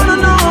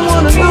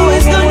 Who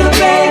is gonna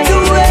pave the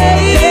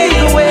way?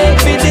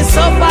 Be the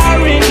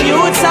suffering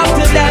youths of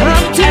today.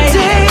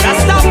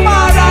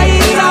 Rastafari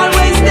is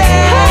always there.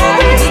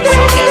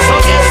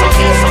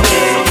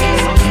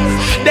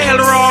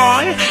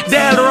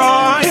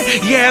 Delroy,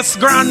 yes,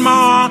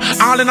 grandma.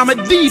 All in my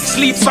deep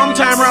sleep,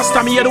 sometime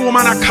Rasta me hear the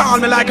woman I call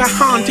me like a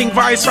haunting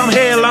voice from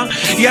hell.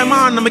 Yeah,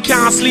 man, I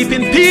can't sleep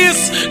in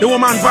peace. The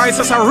woman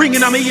voices are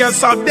ringing on my ears.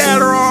 So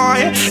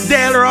Delroy,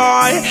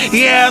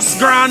 yes,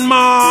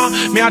 grandma.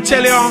 Me I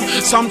tell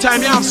you,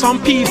 sometimes you have some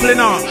people, you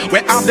know,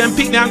 where have them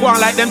pick me and go on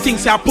like them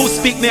things they push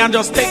pick me and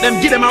just take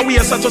them, give them away.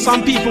 So to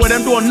some people where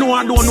them don't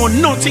know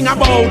nothing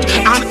about.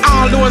 And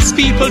all those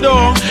people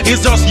though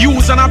is just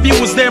use and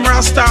abuse them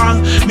Rasta.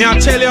 Me I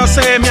tell you,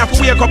 say me have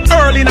to wake up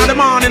early in the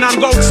morning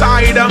and go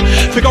outside,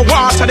 figure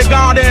water the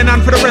garden,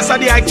 and for the rest of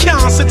the day I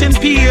can't sit in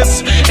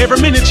peace. Every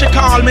minute she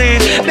call me,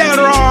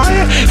 Delroy,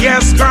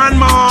 yes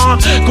grandma,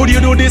 could you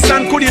do this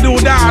and could you do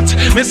that?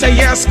 Me say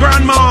yes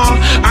grandma.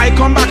 I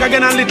come back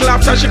again a little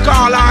after she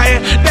call I,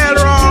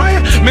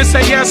 Delroy, me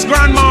say yes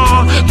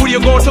grandma, could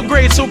you go to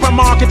great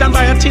supermarket and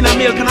buy a tin of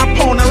milk and a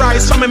pound of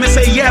rice for me? Me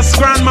say yes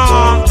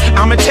grandma.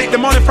 I'ma take the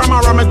money from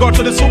her and me go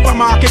to the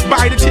supermarket,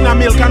 buy the tin of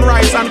milk and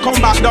rice and come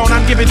back down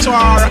and give it to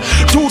her.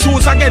 2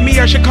 2s again me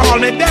here she call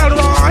me,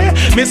 Delroy,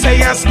 me say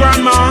yes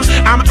grandma,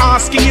 I'm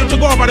asking you to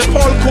go over the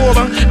folk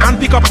over and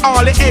pick up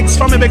all the eggs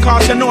for me,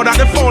 because you know that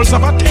the fowls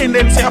have a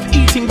tendency of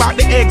eating back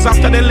the eggs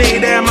after they lay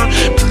them.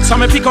 So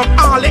me pick up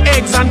all the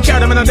eggs and carry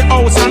them in the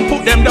house and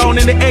put them down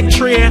in the egg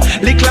tray.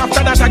 Little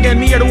after that again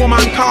me hear the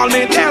woman call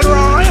me,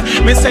 Delroy,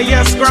 me say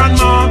yes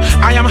grandma,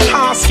 I am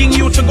asking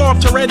you to go up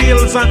to Red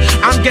Hills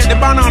and get the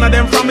banana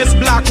them from Miss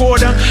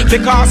Blackwood,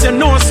 because you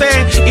know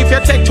say if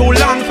you take too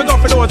long to go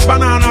for those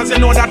bananas, you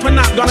know that we're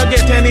not gonna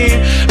get any.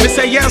 Me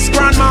say yes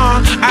grandma,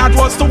 I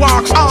was to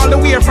walk all the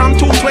way from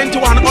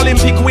 221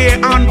 Olympic Way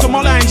on to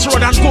Mullines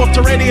Road and go up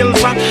to Red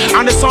Hills,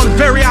 and the sun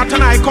very hot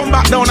and I come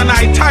back down and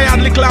I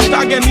tired. Little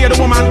after again hear the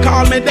woman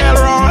call me,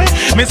 Delroy,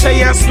 me say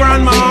yes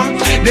grandma,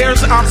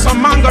 there's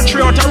some mango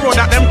tree out the road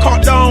that them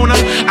cut down.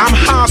 I'm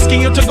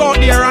asking you to go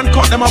there and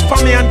cut them up for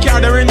me and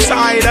carry them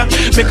inside,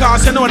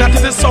 because you know that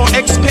it is so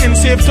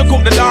expensive to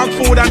cook the dog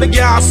food and the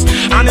gas,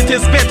 and it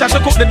is better to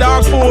cook the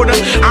dog food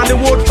and the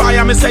wood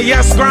fire. Me say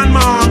yes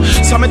grandma,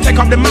 so me take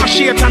up the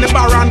machete and the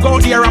barrel and go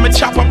there and me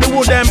chop up the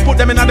wood and put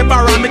them in the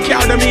barrel and me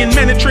carry them in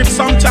many trips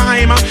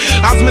sometime.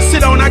 As me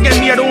sit down again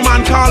near the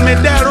woman call me,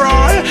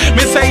 Delroy,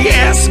 me say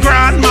yes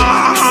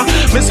grandma.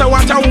 Me say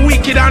what a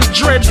wicked and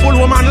dreadful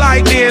woman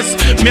like this.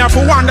 Me have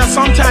to wonder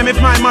sometime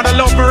if my mother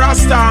love me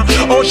Rasta,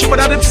 oh she would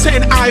have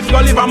said I go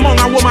live among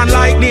a woman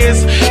like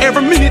this.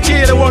 Every minute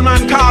here the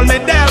woman call me,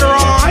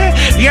 Delroy,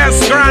 yes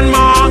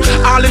grandma.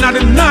 All in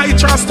the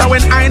night Rasta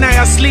when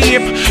I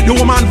asleep, the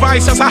woman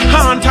voice as a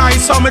haunt I,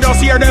 so me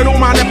just hear the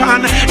woman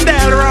upon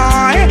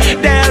Delroy,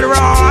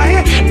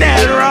 Delroy,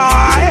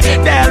 Delroy,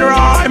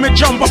 Delroy. Me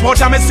jump up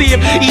out and me see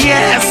him,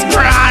 yes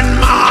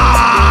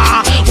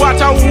grandma. What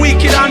a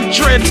wicked and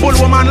dreadful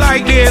woman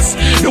like this.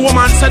 The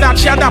woman said that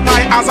she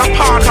adopted as a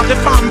part of the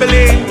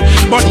family,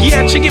 but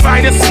yet she give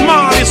her the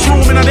smallest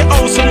room in the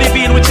house to live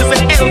in, which is the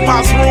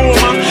helper's room.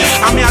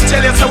 And me I tell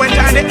you, so when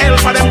time the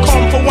helper them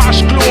come for wash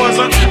clothes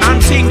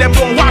and think them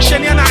don't wash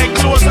any night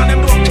clothes and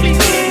them don't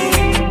clean.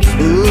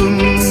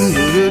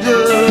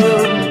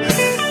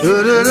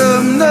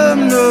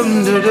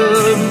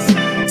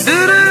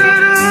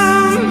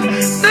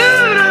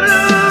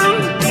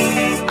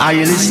 Are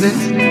you listening?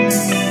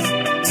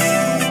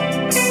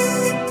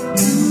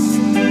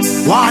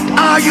 What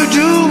are you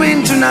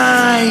doing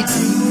tonight?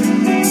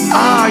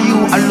 Are you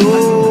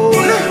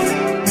alone?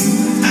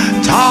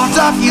 Thoughts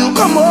of you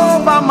come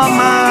over my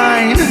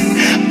mind.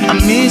 I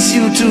miss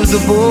you to the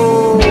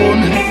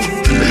bone.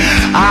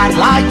 I'd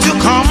like to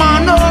come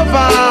on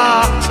over.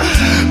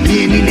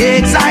 Baby,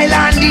 exile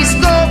and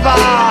discover.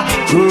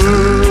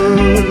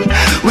 Girl,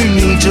 we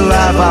need to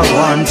have a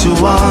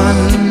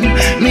one-to-one.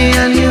 Me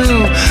and you,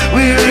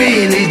 we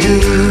really do.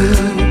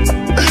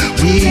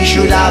 We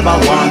should have a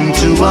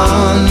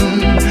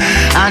one-to-one.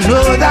 I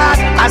know that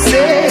I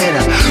said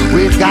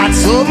we've got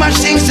so much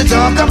things to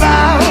talk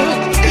about.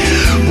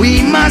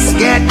 We must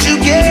get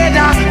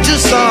together to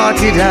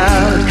sort it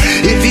out.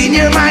 If in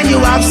your mind you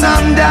have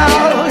some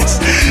doubts,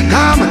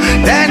 come,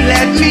 then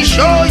let me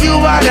show you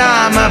what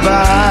I'm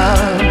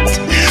about.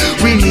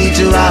 We need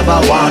to have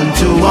a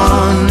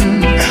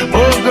one-to-one.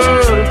 Oh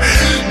girl,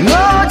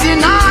 no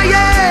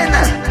denying,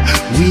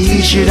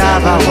 we should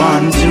have a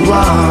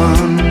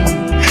one-to-one.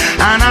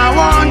 And I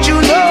want you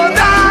to know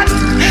that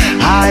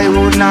I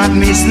would not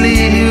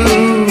mislead you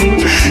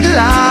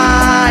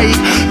like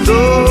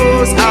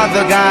those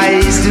other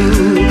guys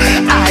do.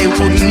 I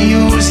wouldn't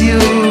use you.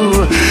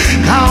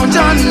 Count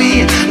on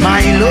me,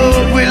 my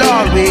love will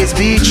always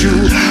be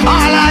true.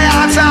 All I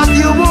ask of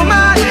you,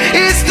 woman,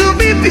 is to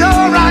be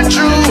pure and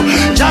true.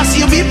 Just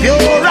you be pure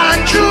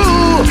and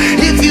true.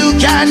 If you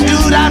can do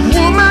that,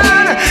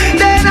 woman,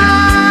 then I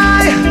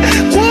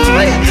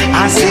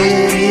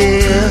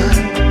say yeah.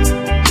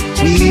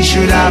 We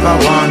should have a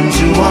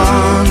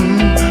one-to-one.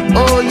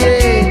 Oh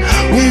yeah,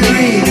 we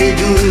really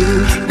do.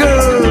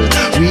 Girl,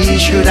 we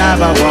should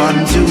have a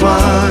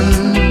one-to-one.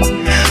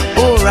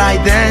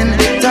 Alright then,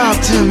 talk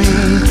to me.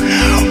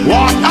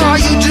 What are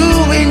you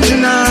doing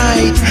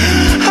tonight?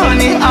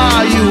 Honey,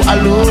 are you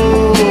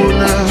alone?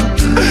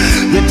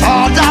 The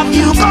thought of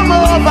you come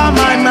over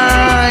my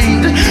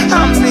mind. I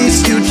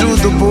miss you to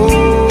the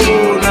bone.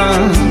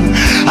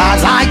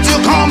 I'd like to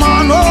come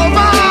on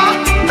over.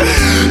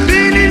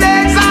 Beenie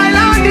Man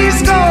and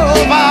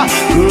discover.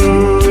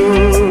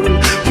 Girl,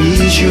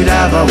 we should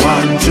have a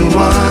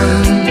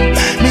one-to-one.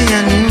 Me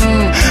and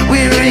you, we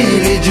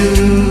really do.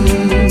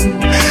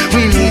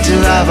 We need to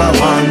have a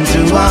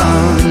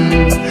one-to-one.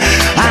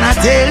 And I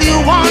tell you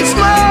once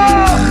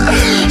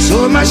more,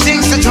 so much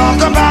things to talk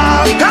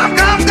about. Come,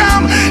 come,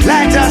 come,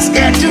 let us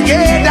get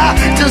together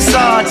to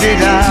sort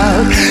it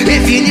out.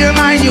 If in your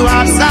mind you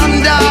have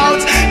some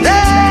doubts,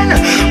 then,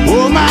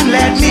 woman,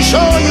 let me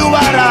show you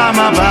what I'm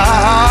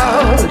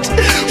about.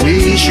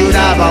 We should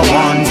have a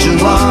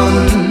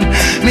one-to-one.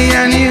 Me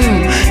and you,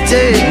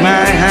 take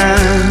my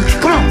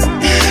hand. Come on.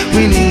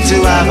 We need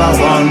to have a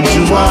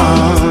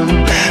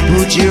one-to-one.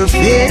 Put your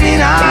faith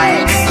in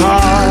I,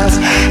 cause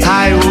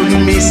I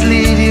wouldn't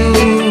mislead you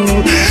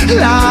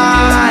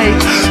like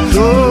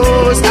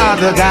those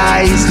other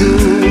guys do.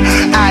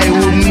 I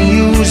wouldn't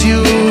use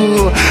you.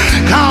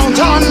 Count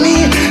on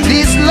me,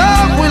 this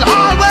love will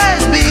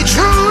always be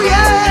true,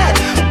 yeah.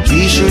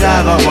 We should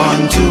have a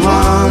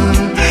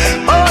one-to-one.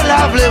 Oh,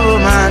 lovely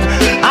woman,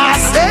 I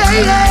say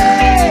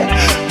yeah.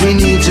 We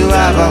need to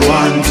have a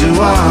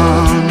one-to-one.